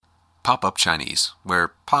Pop-Up Chinese,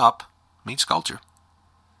 where pop meets culture.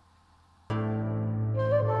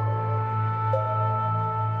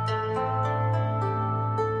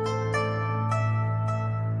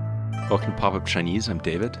 Welcome to Pop-Up Chinese. I'm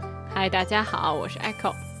David. Hi, 大家好，我是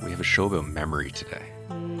Echo。 We have a show about memory today.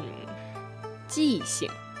 记性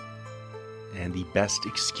And the best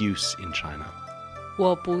excuse in China.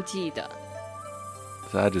 我不记得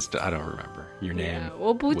I don't remember. Your name, Yeah,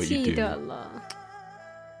 我不 what you 记 do. 得了。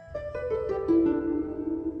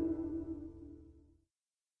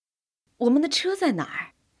我们的车在哪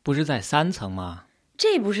儿？不是在3层吗？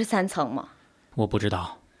这不是3层吗？我不知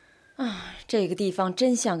道。这个地方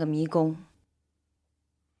真像个迷宫。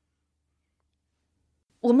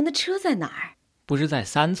我们的车在哪儿？不是在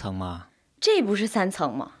3层吗？这不是3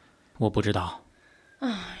层吗？我不知道。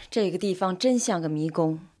这个地方真像个迷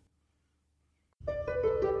宫。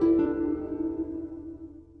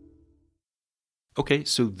Okay,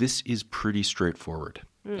 so this is pretty straightforward.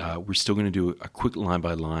 We're still going to do a quick line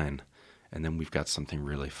by line, and then we've got something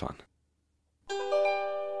really fun.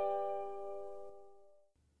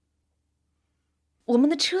 我们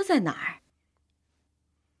的车在哪儿？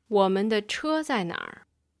我们的车在哪儿？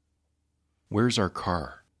 Where's our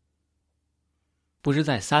car? 不是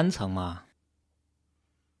在3层吗？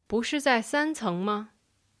不是在3层吗？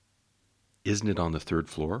 Isn't it on the third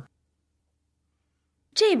floor?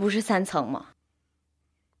 这不是3层吗？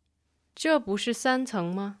这不是3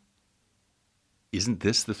层吗？ Isn't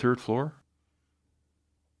this the third floor?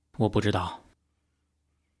 我不知道。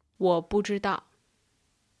我不知道。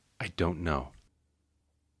 I don't know.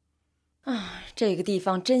 这个地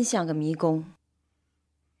方真像个迷宫。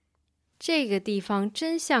这个地方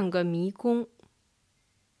真像个迷宫。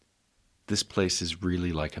 This place is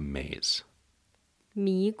really like a maze.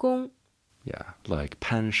 迷宫 Yeah, like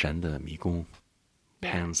潘神的迷宫,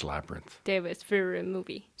 Pan's Labyrinth. David's favorite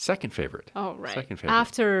movie. Second favorite. Oh, right. Second favorite.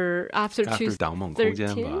 After After 盗梦空间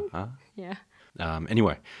吧, 2013? huh? Yeah.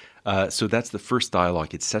 Anyway, so that's the first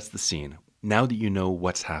dialogue. It sets the scene. Now that you know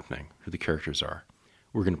what's happening, who the characters are,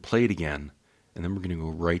 we're going to play it again, and then we're going to go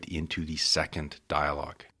right into the second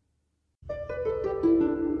dialogue.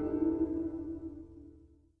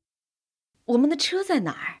 我们的车在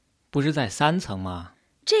哪儿？不是在3层吗？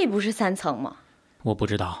这不是3层吗？我不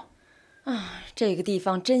知道。这个地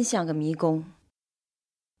方真像个迷宫。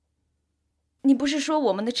你不是说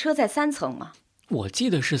我们的车在3层吗？我记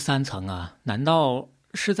得是3层啊，难道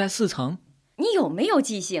是在4层？你有没有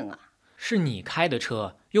记性啊？是你开的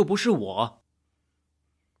车，又不是我。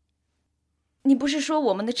你不是说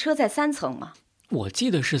我们的车在3层吗？我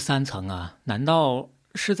记得是3层啊，难道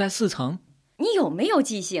是在4层？你有没有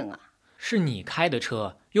记性啊？是你开的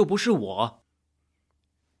车，又不是我。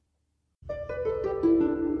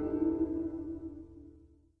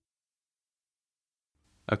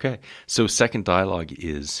Okay, so second dialogue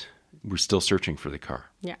is we're still searching for the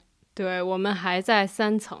car. Yeah. 对，我们还在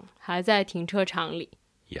3层，还在停车场里。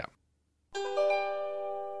 Yeah.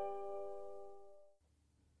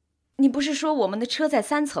 你不是说我们的车在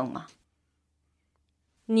3层吗？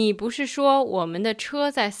你不是说我们的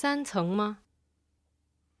车在3层吗？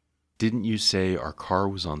 Didn't you say our car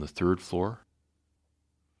was on the third floor?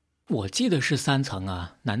 我记得是3层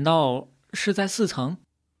啊，难道是在4层？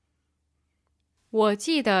我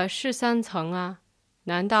记得是3层啊，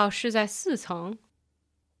难道是在4层？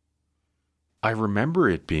 I remember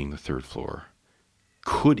it being the third floor.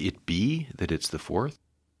 Could it be that it's the fourth?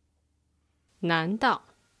 难道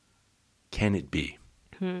Can it be?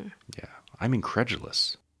 Yeah, I'm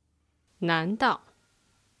incredulous. 难道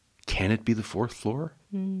Can it be the fourth floor?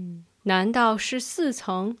 难道是4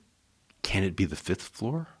层？ Can it be the fifth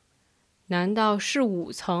floor? 难道是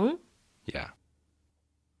5层？ Yeah.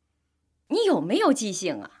 你有没有记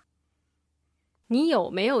性啊？你有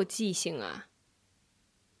没有记性啊？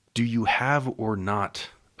 Do you have or not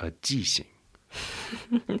a 记性?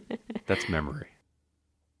 That's memory.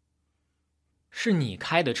 是你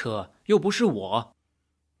开的车，又不是我。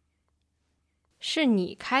是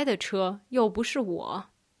你开的车，又不是我。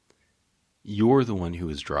 You're the one who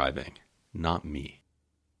is driving, not me.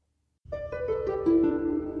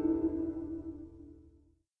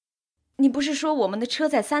 你不是说我们的车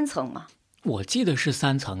在3层吗？我记得是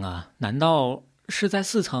3层啊，难道是在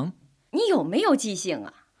4层？你有没有记性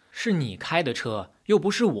啊？是你开的车，又不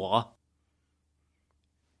是我。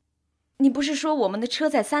你不是说我们的车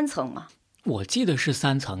在3层吗？我记得是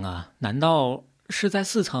3层啊，难道是在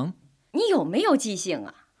4层？你有没有记性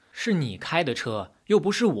啊？是你开的车，又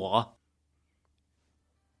不是我。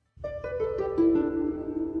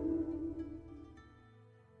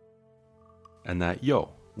And that yo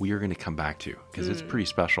we are going to come back to because it's pretty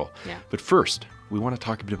special. Yeah. But first, we want to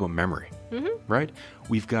talk a bit about memory, right?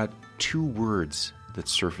 We've got 2 words that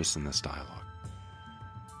surface in this dialogue.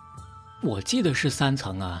 我记得是3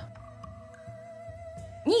层啊。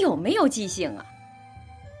你有没有记性啊？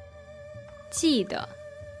记得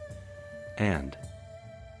And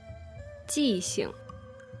记性，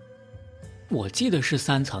我记得是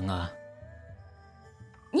3层啊。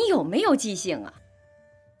你有没有记性啊？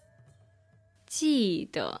记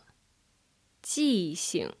得记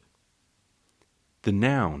性， the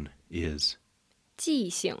noun is 记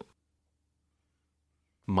性，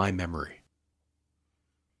 my memory.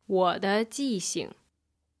 我的记性，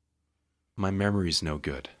 My memory's no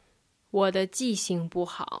good. 我的记性不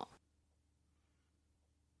好。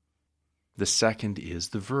 The second is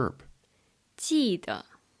the verb. 记得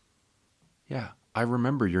Yeah, I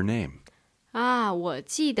remember your name. 啊，我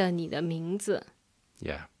记得你的名字。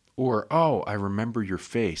 Yeah. Or, oh, I remember your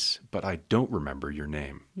face, but I don't remember your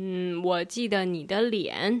name. 我记得你的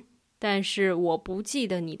脸，但是我不记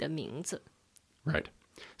得你的名字。 Right.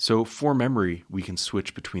 So for memory, we can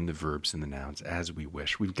switch between the verbs and the nouns as we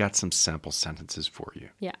wish. We've got some sample sentences for you.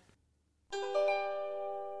 Yeah.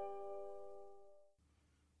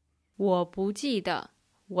 我不记得，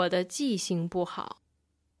我的记性不好。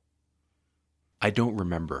 I don't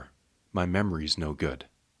remember. My memory's no good.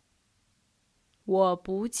 我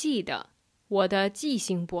不记得，我的记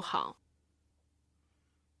性不好。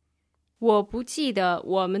我不记得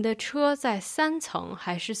我们的车在3层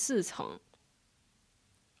还是4层。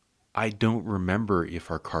 I don't remember if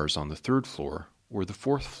our car's on the 3rd floor or the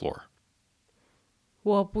 4th floor.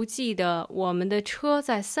 我不记得我们的车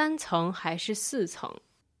在3层还是4层。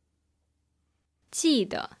记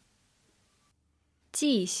得，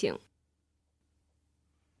记性。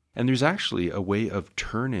 And there's actually a way of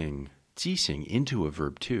turning 记性 into a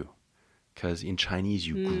verb too. Because in Chinese,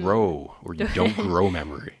 you grow or you don't grow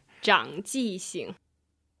memory. 长记性，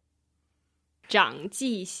长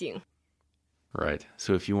记性。 Right.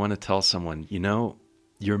 So if you want to tell someone, you know,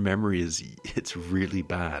 your memory it's really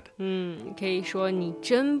bad. 可以说你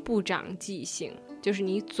真不长记性，就是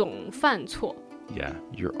你总犯错， Yeah,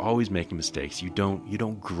 you're always making mistakes. You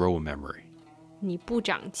don't grow a memory. 你不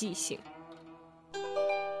长记性。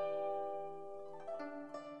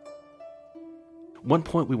 One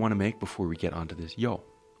point we want to make before we get onto this, you'll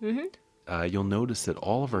notice that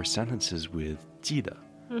all of our sentences with 记得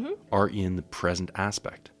are in the present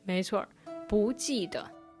aspect. 没错，不记得。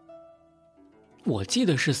我记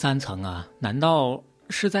得是3层啊，难道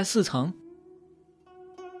是在4层？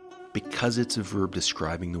 Because it's a verb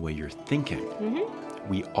describing the way you're thinking,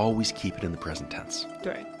 we always keep it in the present tense.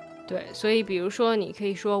 对，所以比如说，你可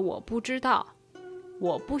以说我不知道，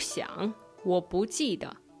我不想，我不记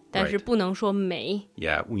得，但是 Right. 不能说没。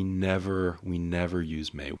 Yeah, we never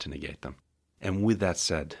use may to negate them. And with that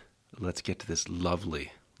said, let's get to this lovely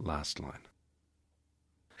last line.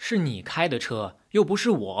 是你开的车，又不是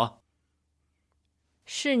我。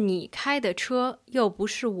是你开的车，又不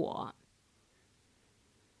是我。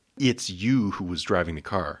 It's you who was driving the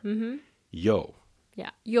car. Yo.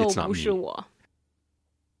 呀，又 It's not 不是 me. 我。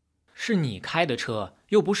是你开的车，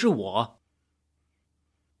又不是我。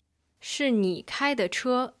是你开的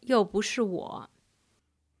车，又不是我。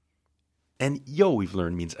 And yo, we've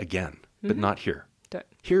learned, means again, but not here. 对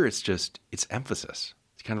Here it's emphasis.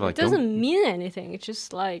 It's kind of like, It doesn't mean anything. It's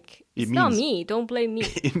just like, It it's not means- me, don't blame me.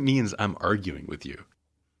 it means I'm arguing with you.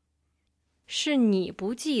 是你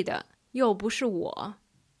不记得，又不是我。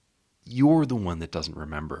 You're the one that doesn't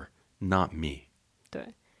remember, not me.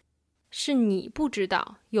 对，是你不知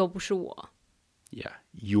道，又不是我。 Yeah,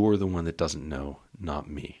 you're the one that doesn't know, not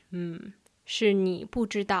me. 是你不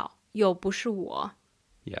知道，又不是我。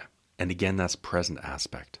 Yeah. And again, that's present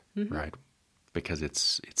aspect, right? Because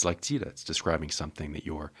it's like 记得, it's describing something that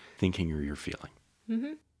you're thinking or you're feeling.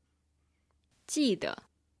 记得，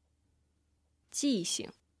记性。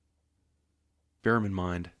 Bear them in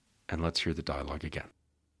mind, and let's hear the dialogue again.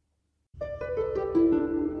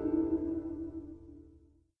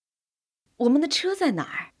 我们的车在哪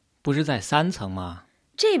儿？不是在3层吗？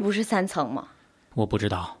这不是3层吗？我不知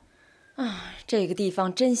道。这个地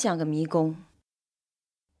方真像个迷宫。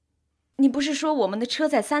你不是说我们的车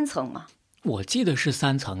在3层吗？我记得是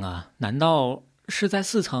3层啊，难道是在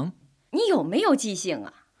4层？你有没有记性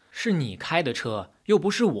啊？是你开的车，又不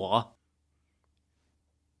是我。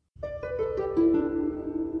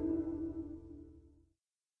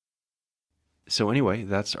 So anyway,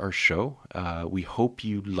 that's our show. We hope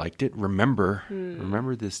you liked it.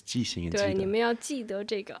 Remember this 记性 and 对，记得。你们要记得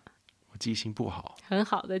这个，我记性不好。很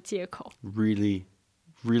好的借口。 Really,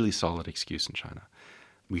 really solid excuse in China.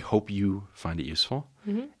 We hope you find it useful.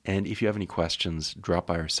 And if you have any questions, drop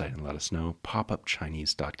by our site and let us know.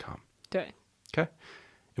 popupchinese.com. 对， Okay?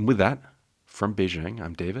 And with that, from Beijing,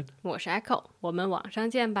 I'm David. 我是 Echo，我们网上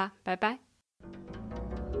见吧，拜拜。